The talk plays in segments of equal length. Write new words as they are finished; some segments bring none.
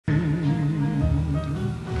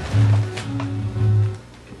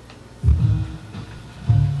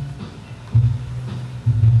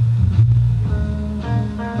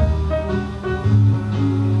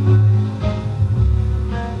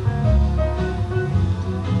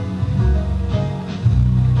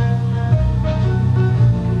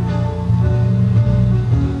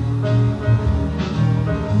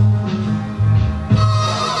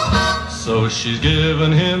she's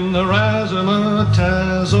given him the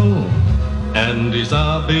razzmatazz, and he's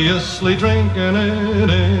obviously drinking it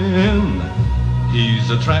in. He's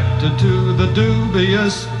attracted to the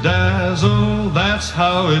dubious dazzle. That's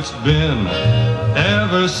how it's been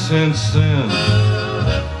ever since then.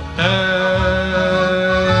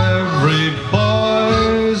 Every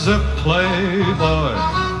boy's a playboy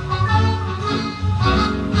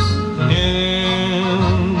in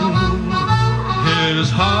his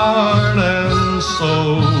heart and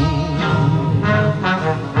soul.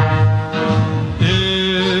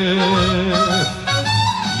 If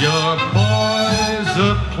your boy's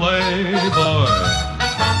a playboy,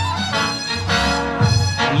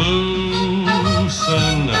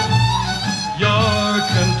 loosen your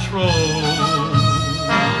control.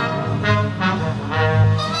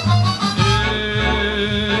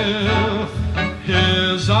 If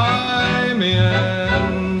his eye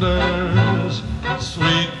meanders,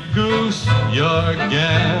 sweet goose, your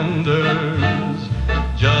ganders,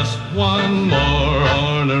 just one more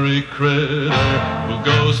ornery critter who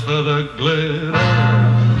goes for the glitter.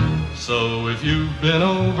 So if you've been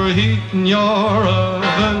overheating your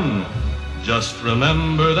oven, just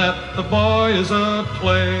remember that the boy is a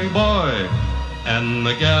playboy, and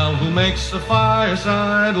the gal who makes the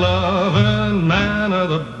fireside loving man of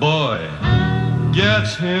the boy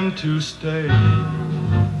gets him to stay.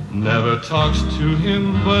 Never talks to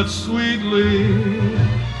him but sweetly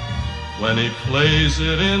when he plays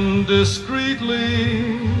it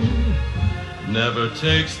indiscreetly. Never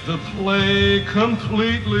takes the play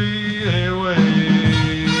completely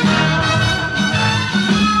away.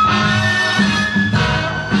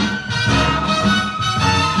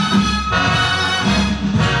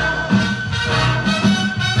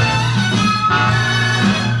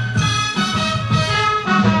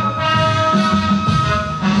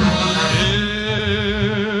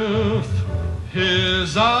 If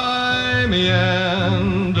his eye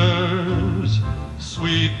meanders,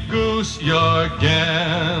 sweet goose, your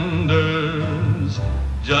ganders,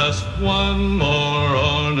 just one more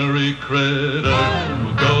ornery critter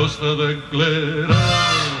who goes for the glitter.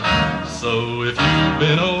 So if you've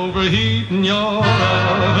been overheating your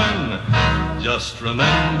oven, just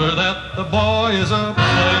remember that the boy is a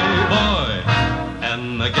playboy,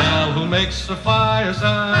 and the gal who makes the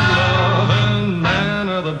fireside loving man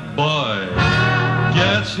of the boy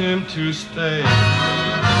gets him to stay.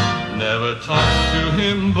 Never talks to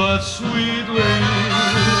him but sweetly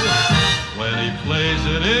when he plays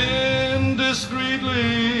it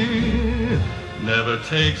indiscreetly. Never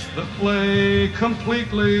takes the play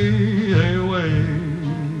completely away.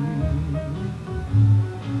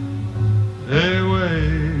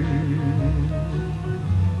 Away.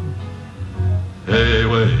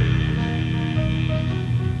 Away.